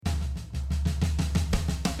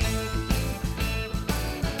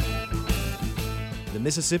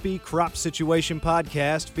Mississippi Crop Situation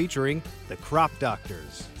Podcast featuring the Crop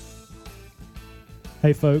Doctors.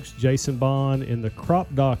 Hey folks, Jason Bond in the Crop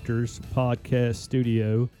Doctors podcast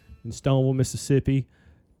studio in Stoneville, Mississippi.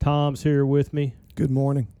 Tom's here with me. Good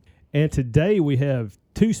morning. And today we have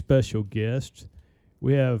two special guests.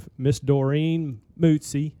 We have Miss Doreen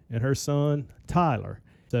Muzzi and her son, Tyler.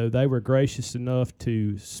 So they were gracious enough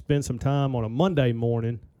to spend some time on a Monday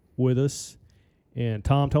morning with us. And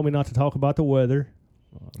Tom told me not to talk about the weather.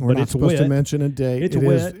 We're not supposed to mention a date. It's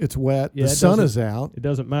wet. It's wet. Yeah, the sun is out. It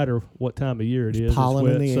doesn't matter what time of year it is. Pollen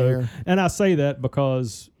it's wet. in the air. And I say that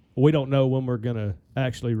because we don't know when we're going to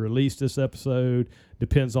actually release this episode.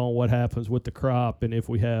 Depends on what happens with the crop and if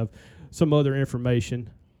we have some other information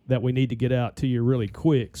that we need to get out to you really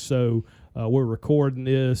quick. So we're recording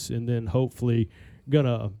this and then hopefully going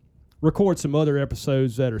to record some other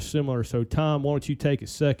episodes that are similar. So, Tom, why don't you take a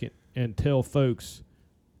second and tell folks,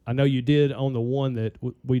 I know you did on the one that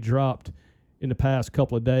we dropped in the past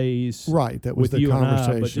couple of days. Right, that was the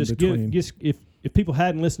conversation but just between. If people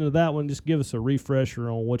hadn't listened to that one, just give us a refresher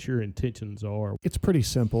on what your intentions are. It's pretty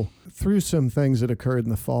simple. Through some things that occurred in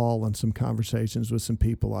the fall and some conversations with some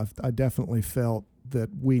people, I definitely felt that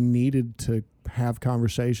we needed to have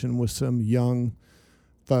conversation with some young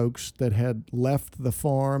folks that had left the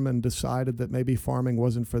farm and decided that maybe farming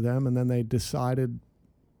wasn't for them, and then they decided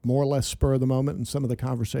more or less spur of the moment in some of the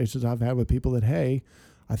conversations I've had with people that, hey,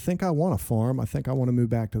 I think I want a farm. I think I want to move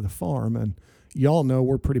back to the farm. And y'all know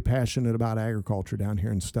we're pretty passionate about agriculture down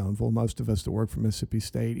here in Stoneville. Most of us that work for Mississippi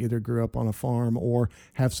State either grew up on a farm or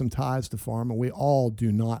have some ties to farm, and we all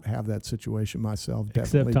do not have that situation. Myself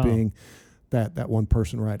definitely being that one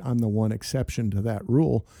person, right? I'm the one exception to that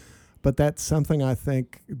rule. But that's something I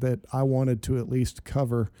think that I wanted to at least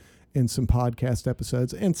cover in some podcast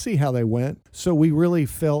episodes and see how they went. So we really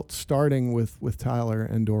felt starting with Tyler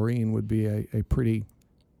and Doreen would be a pretty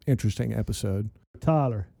interesting episode.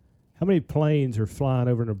 Tyler, how many planes are flying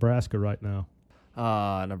over Nebraska right now?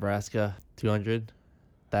 Nebraska,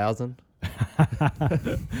 200,000.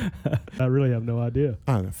 I really have no idea.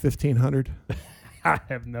 I don't know, 1,500. I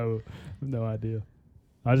have no idea.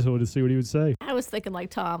 I just wanted to see what he would say. I was thinking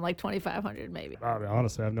like Tom, like 2,500 maybe. I mean,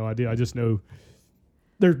 honestly, I have no idea. I just know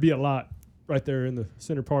there'd be a lot right there in the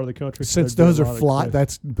center part of the country. Since those are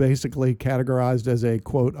that's basically categorized as a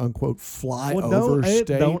quote-unquote flyover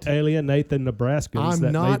state. Don't alienate the Nebraskans.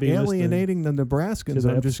 I'm not alienating the Nebraskans.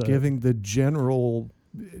 I'm just giving the general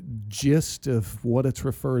gist of what it's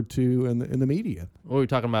referred to in the media. What are we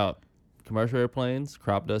talking about? Commercial airplanes,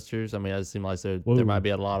 crop dusters. I mean, it seems like there might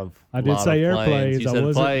be a lot of. I did say airplanes. You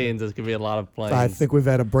said planes. There's going to be a lot of planes. I think we've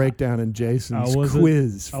had a breakdown in Jason's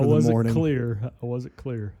quiz for the morning. I wasn't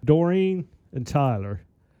clear. Doreen and Tyler,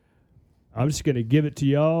 I'm just going to give it to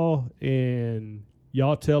y'all, and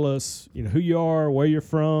y'all tell us, who you are, where you're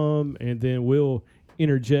from, and then we'll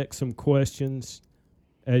interject some questions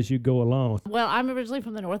as you go along. Well, I'm originally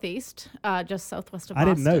from the Northeast, just southwest of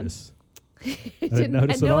Boston. Boston. I didn't notice.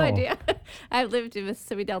 I had no idea. I've lived in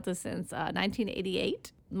Mississippi Delta since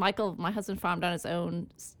 1988. Michael, my husband, farmed on his own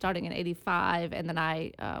starting in 85, and then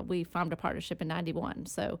we formed a partnership in 91.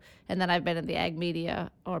 So, and then I've been in the ag media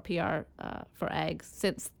or PR for ag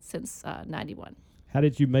since 91. How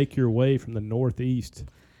did you make your way from the Northeast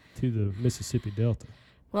to the Mississippi Delta?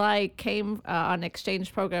 Well, I came on an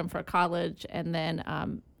exchange program for college, and then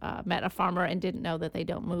met a farmer and didn't know that they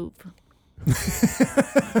don't move.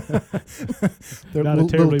 They're not a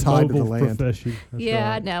terribly tied to the mobile land. profession. That's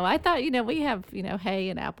Yeah, right. no, I thought, we have, hay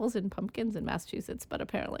and apples and pumpkins in Massachusetts, but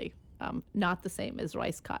apparently not the same as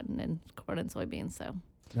rice, cotton, and corn and soybeans. So,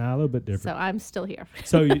 a little bit different. So I'm still here.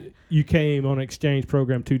 So you came on an exchange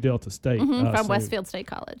program to Delta State. From Westfield State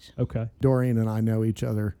College. Okay. Doreen and I know each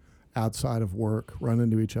other outside of work, run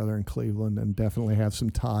into each other in Cleveland, and definitely have some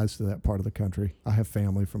ties to that part of the country. I have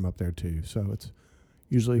family from up there too, so it's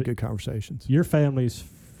usually good conversations. Your family's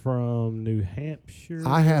from New Hampshire?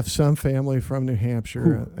 I have some family from New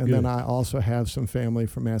Hampshire, and good. then I also have some family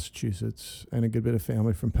from Massachusetts and a good bit of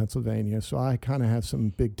family from Pennsylvania. So I kind of have some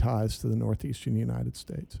big ties to the northeastern United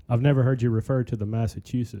States. I've never heard you refer to the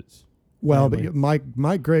Massachusetts. Well, family. but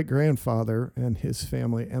my great-grandfather and his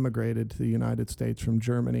family emigrated to the United States from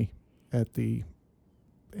Germany at the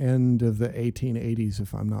end of the 1880s,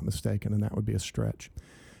 if I'm not mistaken, and that would be a stretch.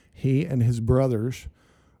 He and his brothers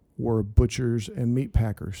were butchers and meat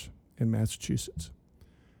packers in Massachusetts.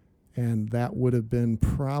 And that would have been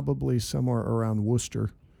probably somewhere around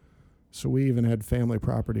Worcester. So we even had family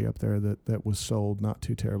property up there that was sold not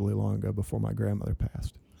too terribly long ago before my grandmother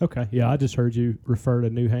passed. Okay. Yeah, I just heard you refer to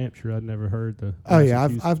New Hampshire. I'd never heard the Oh, yeah.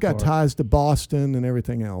 Massachusetts I've got part. ties to Boston and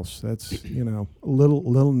everything else. That's, a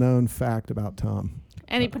little known fact about Tom.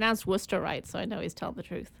 And he pronounced Worcester right, so I know he's telling the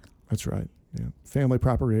truth. That's right. Yeah. Family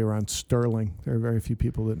property around Sterling. There are very few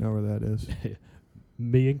people that know where that is.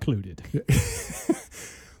 Me included.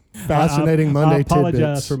 Fascinating Monday tidbits. I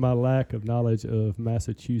apologize for my lack of knowledge of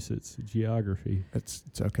Massachusetts geography. It's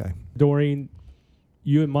okay. Doreen,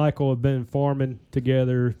 you and Michael have been farming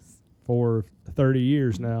together for 30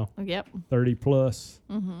 years now. Yep. 30 plus.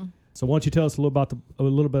 Mm-hmm. So why don't you tell us a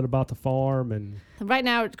little bit about the farm? And right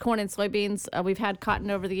now it's corn and soybeans. We've had cotton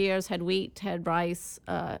over the years, had wheat, had rice,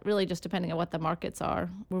 really just depending on what the markets are.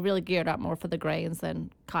 We're really geared up more for the grains than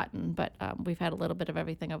cotton, but we've had a little bit of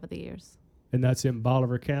everything over the years. And that's in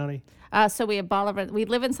Bolivar County? So we have Bolivar. We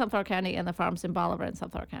live in Sunflower County, and the farm's in Bolivar and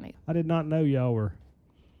Sunflower County. I did not know y'all were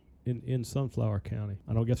in Sunflower County.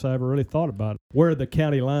 I don't guess I ever really thought about it. Where the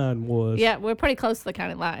county line was. Yeah, we're pretty close to the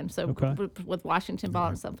county line. So okay. with Washington,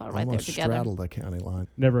 Bolivar, and Sunflower right there almost together. straddle the county line.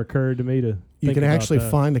 Never occurred to me to You can actually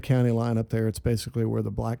that. find the county line up there. It's basically where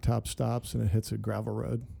the blacktop stops and it hits a gravel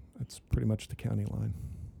road. That's pretty much the county line.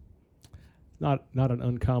 Not an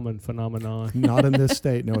uncommon phenomenon. Not in this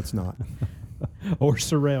state. No, it's not. Or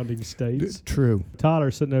surrounding states. True.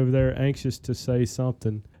 Tyler sitting over there anxious to say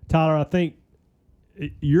something. Tyler, I think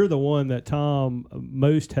you're the one that Tom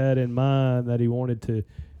most had in mind that he wanted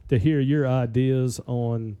to hear your ideas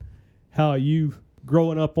on how you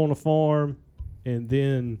growing up on a farm and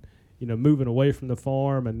then, moving away from the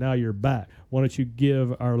farm and now you're back. Why don't you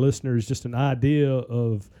give our listeners just an idea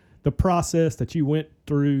of the process that you went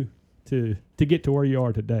through to get to where you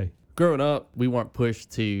are today? Growing up, we weren't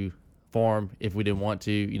pushed to farm if we didn't want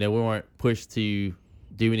to. We weren't pushed to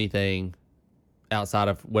do anything outside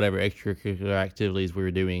of whatever extracurricular activities we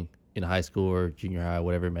were doing in high school or junior high,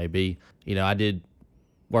 whatever it may be. I did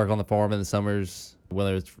work on the farm in the summers,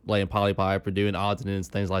 whether it's laying poly pipe or doing odds and ends,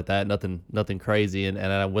 things like that. Nothing crazy, and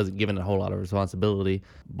I wasn't given a whole lot of responsibility.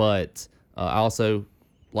 But I also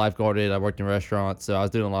lifeguarded. I worked in restaurants, so I was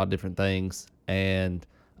doing a lot of different things. And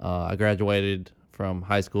I graduated from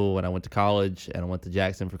high school and I went to college and I went to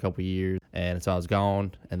Jackson for a couple of years. And so I was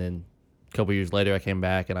gone. And then a couple of years later, I came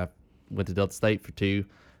back and I went to Delta State for 2.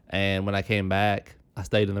 And when I came back, I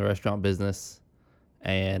stayed in the restaurant business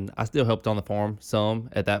and I still helped on the farm some.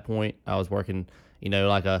 At that point, I was working,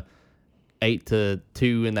 like a 8 to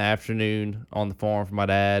 2 in the afternoon on the farm for my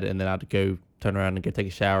dad. And then I'd go turn around and go take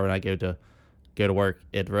a shower and I'd go to work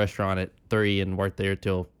at the restaurant at 3 and work there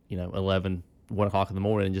till, 11, 1 o'clock in the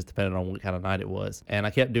morning, just depending on what kind of night it was. And I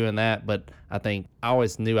kept doing that, but I think I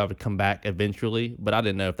always knew I would come back eventually, but I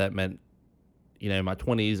didn't know if that meant, my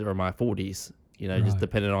 20s or my 40s, right. Just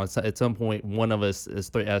depending on, at some point, one of us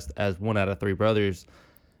as one out of 3 brothers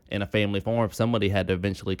in a family farm, somebody had to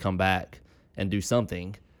eventually come back and do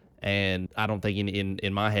something. And I don't think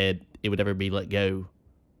in my head it would ever be let go,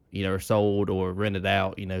 or sold or rented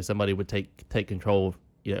out. Somebody would take control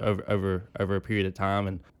over a period of time.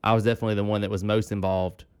 And I was definitely the one that was most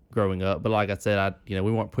involved growing up. But like I said, we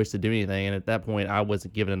weren't pushed to do anything. And at that point, I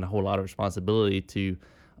wasn't given a whole lot of responsibility to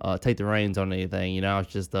take the reins on anything. I was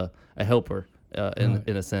just a helper in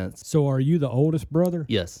a sense. So are you the oldest brother?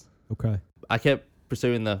 Yes. Okay. I kept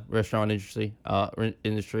pursuing the restaurant industry.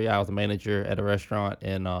 I was a manager at a restaurant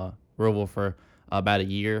in Louisville for about a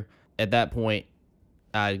year. At that point,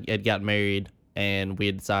 I had gotten married, and we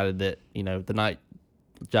had decided that, the night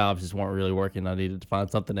jobs just weren't really working. I needed to find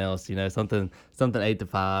something else, something 8 to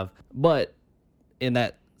 5. But in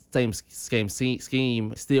that same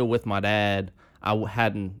scheme, still with my dad, I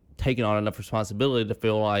hadn't taken on enough responsibility to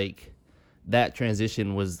feel like that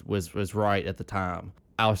transition was right at the time.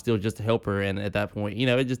 I was still just a helper, and at that point,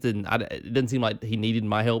 it just didn't seem like he needed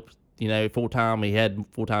my help, full time. He had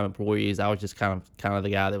full-time employees. I was just kind of the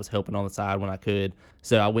guy that was helping on the side when I could.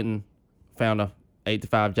 So I went and found a 8 to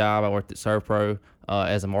 5 job. I worked at ServPro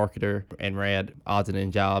as a marketer and ran odds and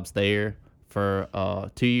end jobs there for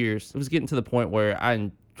 2 years. It was getting to the point where I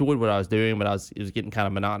enjoyed what I was doing, but it was getting kind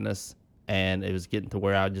of monotonous, and it was getting to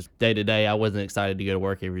where I just day to day I wasn't excited to go to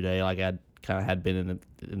work every day like I kind of had been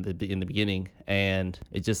in the beginning. And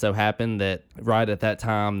it just so happened that right at that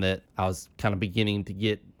time that I was kind of beginning to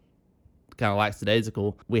get kind of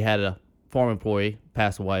lackadaisical, we had a farm employee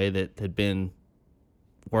pass away that had been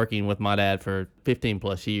working with my dad for 15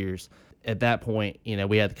 plus years. At that point,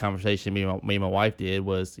 we had the conversation, me and my wife did,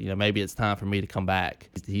 was, maybe it's time for me to come back.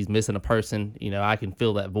 He's missing a person. I can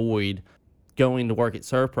fill that void. Going to work at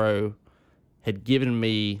ServPro had given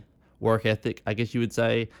me work ethic, I guess you would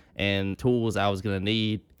say, and tools I was going to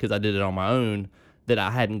need, because I did it on my own, that I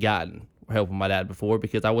hadn't gotten helping my dad before,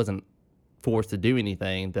 because I wasn't forced to do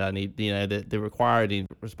anything that I need, that required any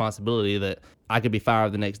responsibility that I could be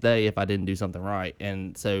fired the next day if I didn't do something right.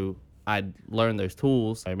 And so I'd learned those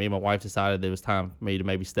tools. Me and my wife decided it was time for me to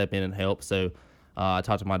maybe step in and help. So I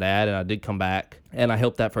talked to my dad, and I did come back, and I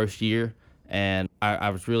helped that first year, and I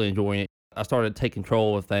was really enjoying it. I started to take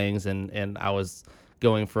control of things, and I was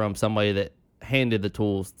going from somebody that handed the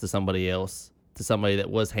tools to somebody else to somebody that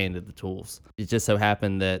was handed the tools. It just so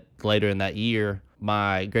happened that later in that year,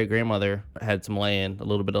 my great-grandmother had some land, a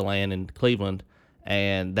little bit of land in Cleveland,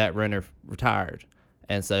 and that renter retired.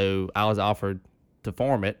 And so I was offered to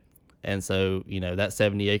farm it. And so, that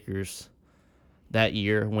 70 acres that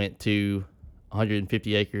year went to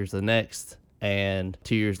 150 acres the next. And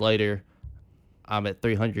 2 years later, I'm at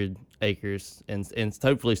 300 acres and it's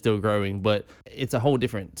hopefully still growing, but it's a whole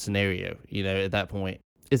different scenario, at that point.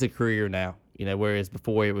 It's a career now, whereas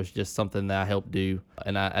before it was just something that I helped do.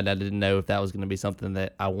 And I didn't know if that was going to be something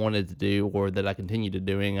that I wanted to do or that I continued to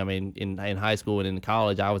doing. I mean, in high school and in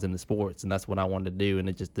college, I was into sports and that's what I wanted to do. And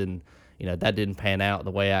it just didn't, that didn't pan out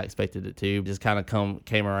the way I expected it to. Just kind of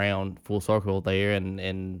came around full circle there.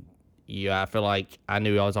 And I feel like I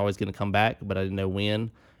knew I was always going to come back, but I didn't know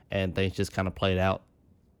when. And things just kind of played out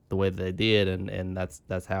the way that they did. And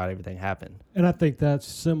that's how everything happened. And I think that's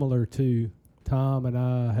similar to Tom and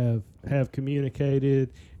I have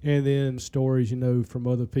communicated, and then stories, from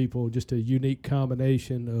other people, just a unique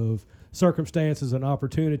combination of circumstances and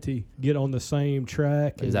opportunity get on the same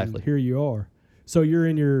track. Exactly. And here you are. So you're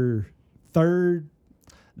in your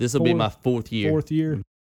This will be my fourth year.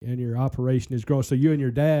 And your operation is growing. So you and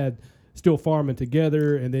your dad still farming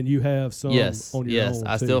together, and then you have some on your own. Yes,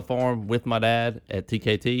 I too. still farm with my dad at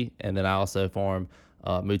TKT, and then I also farm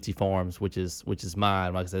Muzzi Farms, which is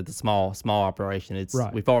mine. Like I said, the small operation. It's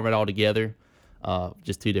right. We farm it all together,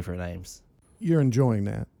 just two different names. You're enjoying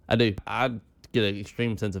that? I do. I get an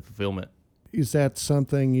extreme sense of fulfillment. Is that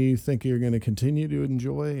something you think you're going to continue to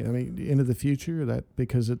enjoy? I mean, into the future?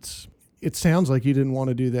 Because it sounds like you didn't want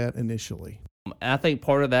to do that initially. I think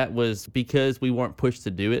part of that was because we weren't pushed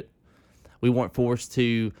to do it. We weren't forced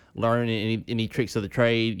to learn any tricks of the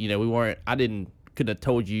trade. I couldn't have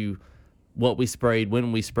told you what we sprayed,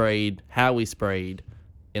 when we sprayed, how we sprayed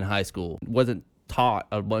in high school. Wasn't taught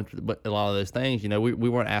a lot of those things. We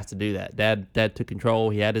weren't asked to do that. Dad took control.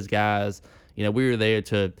 He had his guys. We were there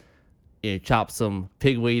to chop some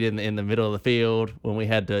pigweed in the middle of the field when we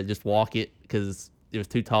had to just walk it because it was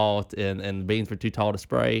too tall and the beans were too tall to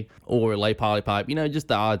spray, or lay poly pipe. Just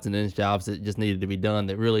the odds and ends jobs that just needed to be done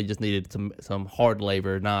that really just needed some hard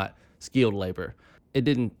labor, not skilled labor. It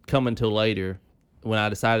didn't come until later when I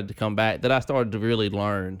decided to come back that I started to really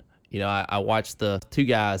learn. I watched the two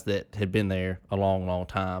guys that had been there a long, long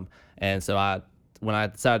time. And so when I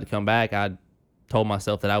decided to come back, I told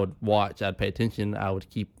myself that I would watch, I'd pay attention, I would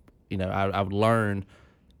keep, I would learn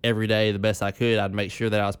every day the best I could. I'd make sure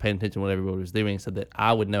that I was paying attention to what everybody was doing so that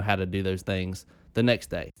I would know how to do those things the next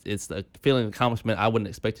day. It's a feeling of accomplishment I wasn't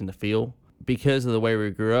expecting to feel. Because of the way we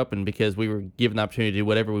grew up and because we were given the opportunity to do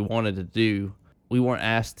whatever we wanted to do, we weren't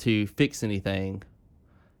asked to fix anything.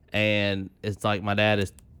 And it's like my dad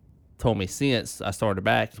has told me since I started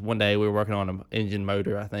back. One day we were working on an engine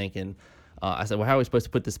motor, I think, and I said, well, how are we supposed to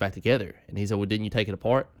put this back together? And he said, well, didn't you take it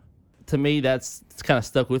apart? To me, it's kind of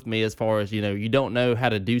stuck with me as far as, you don't know how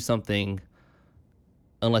to do something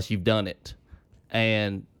unless you've done it.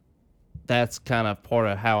 And that's kind of part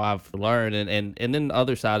of how I've learned. And then the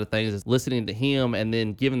other side of things is listening to him and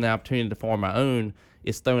then giving the opportunity to farm my own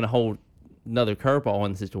is throwing a whole another curveball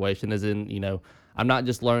in the situation, as in, I'm not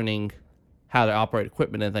just learning how to operate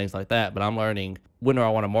equipment and things like that, but I'm learning when do I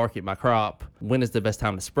want to market my crop, when is the best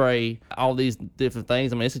time to spray, all these different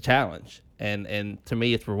things. I mean, it's a challenge. And to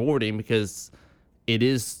me, it's rewarding because it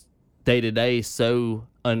is day-to-day so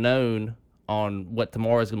unknown on what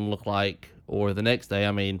tomorrow is going to look like or the next day.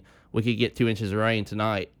 I mean, we could get 2 inches of rain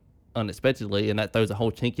tonight unexpectedly, and that throws a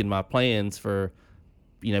whole chink in my plans for,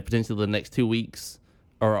 potentially the next 2 weeks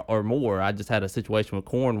or more. I just had a situation with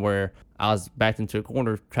corn where I was backed into a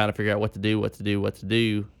corner trying to figure out what to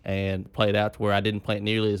do, and played out to where I didn't plant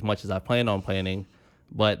nearly as much as I planned on planting.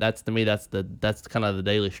 But that's kind of the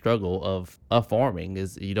daily struggle of farming,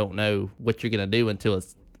 is you don't know what you're going to do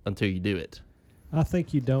until you do it. I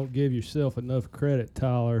think you don't give yourself enough credit,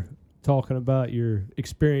 Tyler, talking about your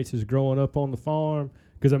experiences growing up on the farm,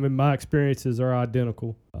 because my experiences are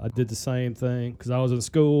identical. I did the same thing because I was in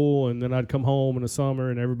school, and then I'd come home in the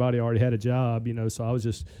summer and everybody already had a job, so I was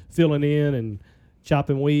just filling in and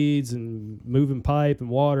chopping weeds and moving pipe and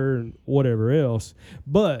water and whatever else.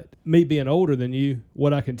 But me being older than you,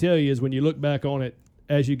 what I can tell you is when you look back on it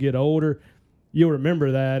as you get older, you'll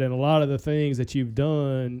remember that, and a lot of the things that you've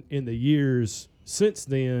done in the years since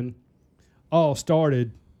then all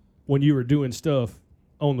started when you were doing stuff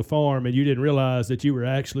on the farm and you didn't realize that you were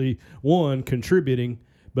actually, one, contributing,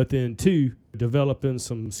 but then two, developing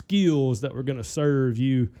some skills that were going to serve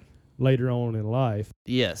you later on in life.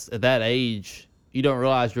 Yes, at that age, you don't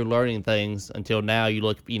realize you're learning things until now. You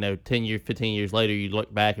look, 10 years, 15 years later, you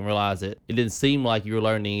look back and realize it didn't seem like you were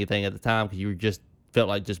learning anything at the time because you were just felt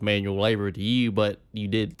like just manual labor to you, but you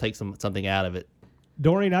did take something out of it.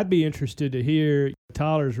 Doreen, I'd be interested to hear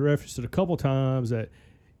Tyler's referenced it a couple times that,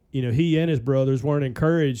 he and his brothers weren't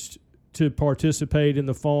encouraged to participate in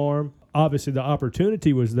the farm. Obviously, the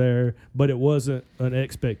opportunity was there, but it wasn't an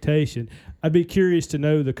expectation. I'd be curious to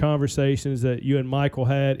know the conversations that you and Michael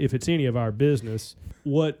had, if it's any of our business.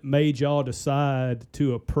 What made y'all decide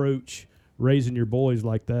to approach raising your boys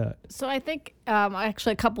like that? So I think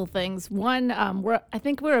actually a couple things. One, I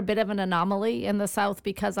think we're a bit of an anomaly in the South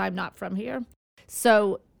because I'm not from here.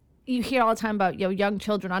 So you hear all the time about young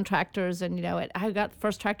children on tractors, and I got the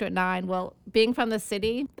first tractor at 9. Well, being from the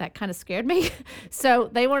city, that kind of scared me. So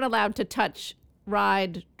they weren't allowed to touch,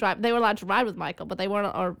 ride, drive. They were allowed to ride with Michael, but they were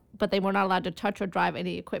not allowed to touch or drive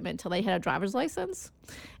any equipment until they had a driver's license.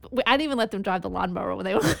 I didn't even let them drive the lawnmower when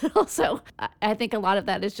they were little. So I think a lot of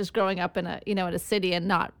that is just growing up in a city and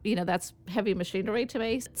not, that's heavy machinery to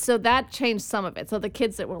me. So that changed some of it. So the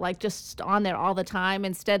kids that were like just on there all the time,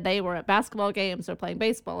 instead they were at basketball games or playing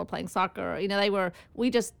baseball or playing soccer.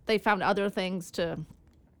 They found other things to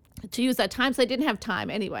use that time. So they didn't have time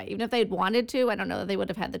anyway. Even if they'd wanted to, I don't know that they would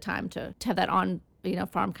have had the time to have that on,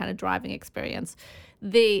 farm kind of driving experience.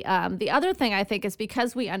 The other thing I think is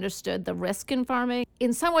because we understood the risk in farming,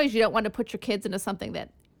 in some ways you don't want to put your kids into something that,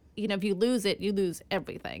 if you lose it, you lose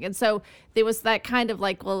everything. And so there was that kind of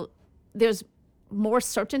like, well, there's more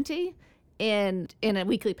certainty in a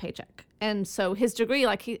weekly paycheck. And so his degree,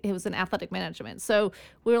 like he was in athletic management. So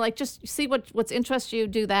we were like, just see what's interests you,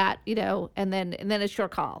 do that, and then it's your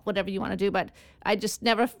call, whatever you want to do. But I just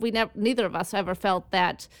neither of us ever felt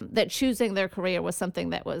that choosing their career was something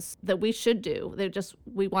that we should do.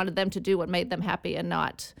 We wanted them to do what made them happy and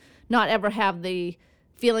not ever have the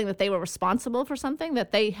feeling that they were responsible for something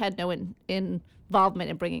that they had no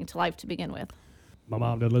involvement in bringing to life to begin with. My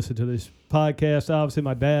mom doesn't listen to this podcast. Obviously,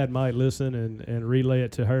 my dad might listen and relay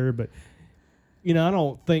it to her. But, I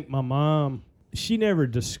don't think my mom, she never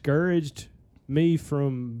discouraged me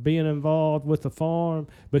from being involved with the farm,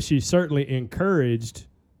 but she certainly encouraged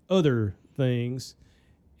other things.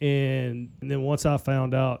 And then once I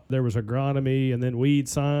found out there was agronomy and then weed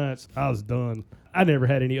science, I was done. I never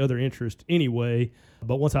had any other interest anyway.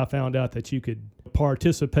 But once I found out that you could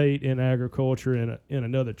participate in agriculture in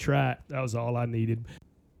another track, that was all I needed.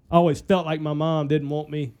 I always felt like my mom didn't want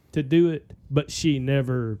me to do it, but she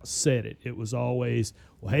never said it. It was always,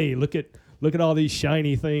 well, hey, look at all these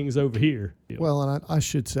shiny things over here. Well, and I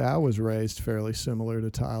should say I was raised fairly similar to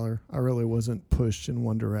Tyler. I really wasn't pushed in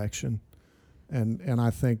one direction. And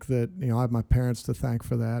I think that, I have my parents to thank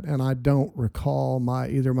for that. And I don't recall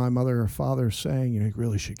either my mother or father saying, you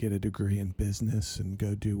really should get a degree in business and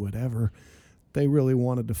go do whatever. They really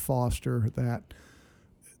wanted to foster that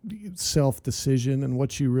self-decision and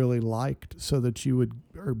what you really liked so that you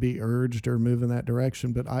would be urged or move in that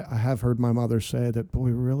direction. But I have heard my mother say that, boy,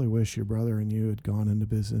 we really wish your brother and you had gone into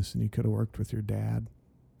business and you could have worked with your dad.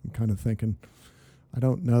 I'm kind of thinking, I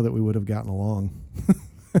don't know that we would have gotten along.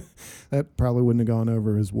 That probably wouldn't have gone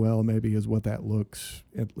over as well maybe as what that looks,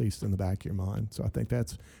 at least in the back of your mind. So I think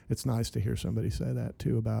it's nice to hear somebody say that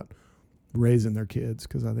too about raising their kids,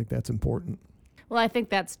 because I think that's important. Well, I think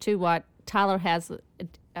that's too what Tyler has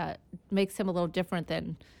makes him a little different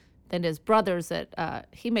than his brothers. That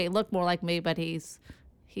he may look more like me, but he's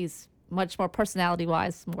much more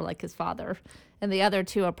personality-wise, more like his father. And the other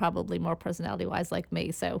two are probably more personality-wise like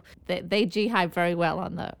me. So they jive very well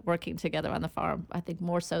on the working together on the farm. I think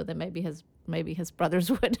more so than maybe his brothers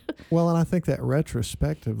would. Well, and I think that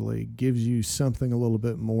retrospectively gives you something a little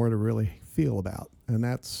bit more to really feel about. And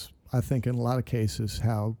that's, I think, in a lot of cases,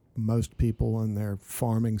 how most people in their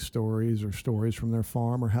farming stories or stories from their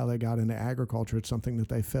farm or how they got into agriculture, it's something that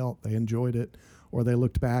they felt, they enjoyed it, or they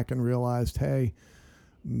looked back and realized, hey,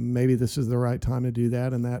 maybe this is the right time to do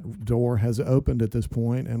that, and that door has opened at this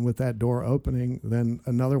point, and with that door opening, then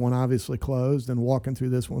another one obviously closed, and walking through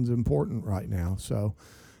this one's important right now. So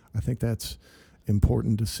I think that's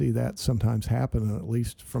important to see that sometimes happen, at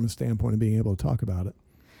least from a standpoint of being able to talk about it.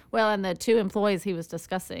 Well, and the two employees he was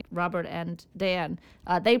discussing, Robert and Dan,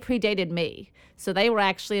 they predated me. So they were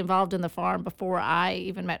actually involved in the farm before I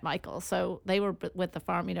even met Michael. So they were with the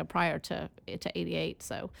farm, prior to 88.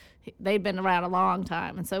 So they'd been around a long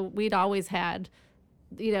time. And so we'd always had,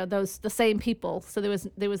 the same people. So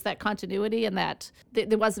there was that continuity, and that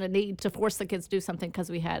there wasn't a need to force the kids to do something because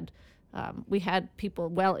we had we had people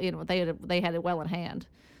they had it well in hand.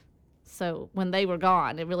 So when they were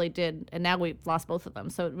gone, it really did, and now we've lost both of them.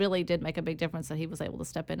 So it really did make a big difference that he was able to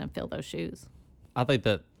step in and fill those shoes. I think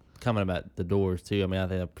that coming about the doors too, I mean, I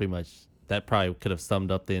think that probably could have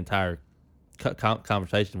summed up the entire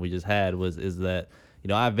conversation we just had is that,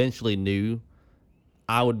 I eventually knew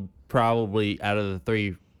I would probably, out of the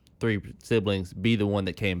three siblings, be the one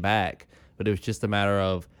that came back. But it was just a matter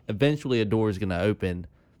of eventually a door is going to open.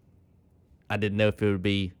 I didn't know if it would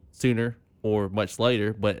be sooner or much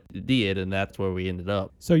later, but it did, and that's where we ended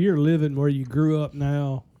up. So you're living where you grew up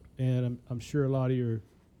now, and I'm sure a lot of your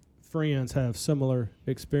friends have similar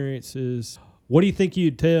experiences. What do you think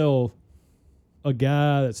you'd tell a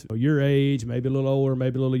guy that's your age, maybe a little older,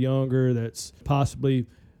 maybe a little younger, that's possibly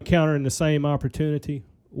encountering the same opportunity?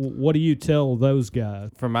 What do you tell those guys?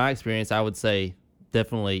 From my experience, I would say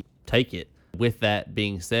definitely take it. With that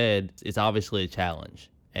being said, it's obviously a challenge,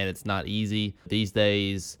 and it's not easy these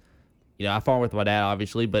days. I farm with my dad,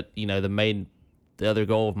 obviously, but, the other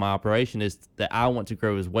goal of my operation is that I want to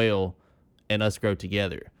grow as well and us grow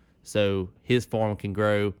together. So his farm can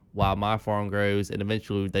grow while my farm grows, and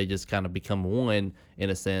eventually they just kind of become one,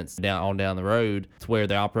 in a sense, down the road, to where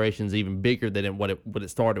the operation's even bigger than what it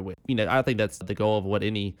started with. I think that's the goal of what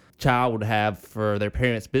any child would have for their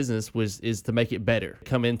parents' business is to make it better.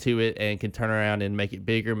 Come into it and can turn around and make it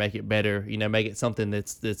bigger, make it better, make it something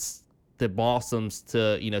that blossoms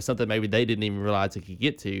to, something maybe they didn't even realize it could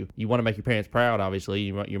get to. You want to make your parents proud, obviously.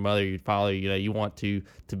 You want your mother, your father, you want to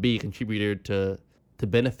be a contributor to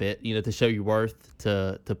benefit, to show your worth,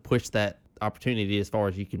 to push that opportunity as far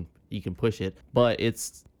as you can push it. But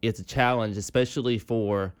it's a challenge, especially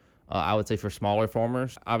for, I would say, for smaller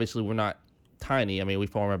farmers. Obviously, we're not tiny. I mean, we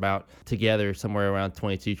farm about together somewhere around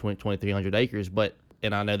 2,300 acres,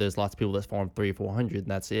 and I know there's lots of people that farm 300 or 400, and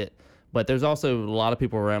that's it. But there's also a lot of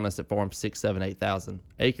people around us that farm 6,000, 7,000, 8,000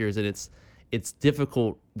 acres, and it's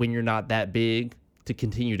difficult when you're not that big to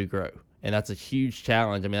continue to grow. And that's a huge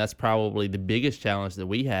challenge. I mean, that's probably the biggest challenge that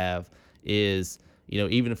we have is,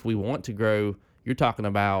 even if we want to grow, you're talking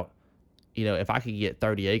about, if I could get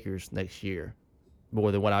 30 acres next year,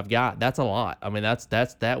 more than what I've got, that's a lot. I mean,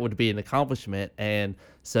 that would be an accomplishment. And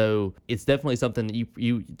so it's definitely something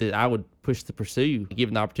that that I would push to pursue,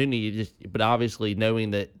 given the opportunity. But obviously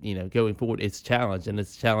knowing that, going forward, it's a challenge, and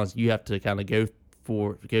it's a challenge you have to kind of go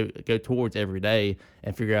towards every day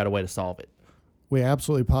and figure out a way to solve it. We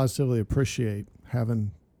absolutely positively appreciate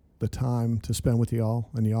having the time to spend with y'all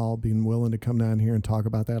and y'all being willing to come down here and talk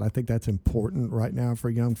about that. I think that's important right now for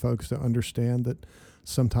young folks to understand that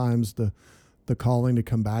sometimes the calling to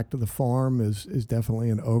come back to the farm is definitely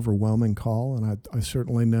an overwhelming call. And I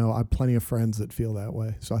certainly know I have plenty of friends that feel that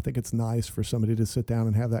way. So I think it's nice for somebody to sit down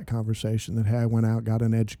and have that conversation that, hey, I went out, got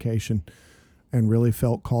an education, and really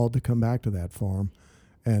felt called to come back to that farm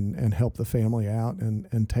and help the family out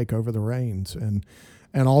and take over the reins. And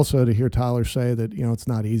also to hear Tyler say that, it's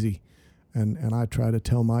not easy. And I try to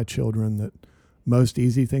tell my children that most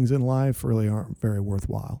easy things in life really aren't very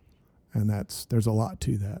worthwhile. And there's a lot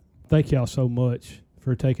to that. Thank y'all so much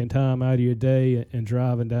for taking time out of your day and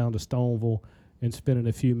driving down to Stoneville and spending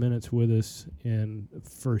a few minutes with us. And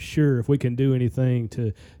for sure, if we can do anything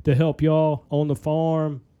to help y'all on the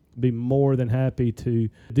farm, be more than happy to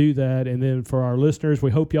do that. And then for our listeners,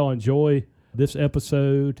 we hope y'all enjoy this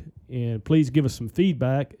episode, and please give us some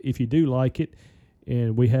feedback if you do like it.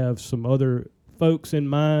 And we have some other folks in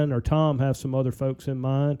mind, or Tom has some other folks in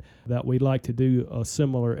mind that we'd like to do a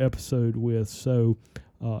similar episode with. So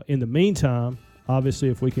in the meantime, obviously,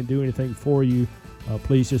 if we can do anything for you,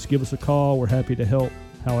 please just give us a call. We're happy to help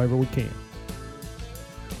however we can.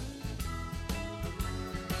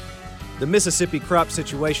 The Mississippi Crop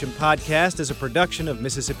Situation Podcast is a production of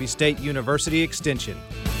Mississippi State University Extension.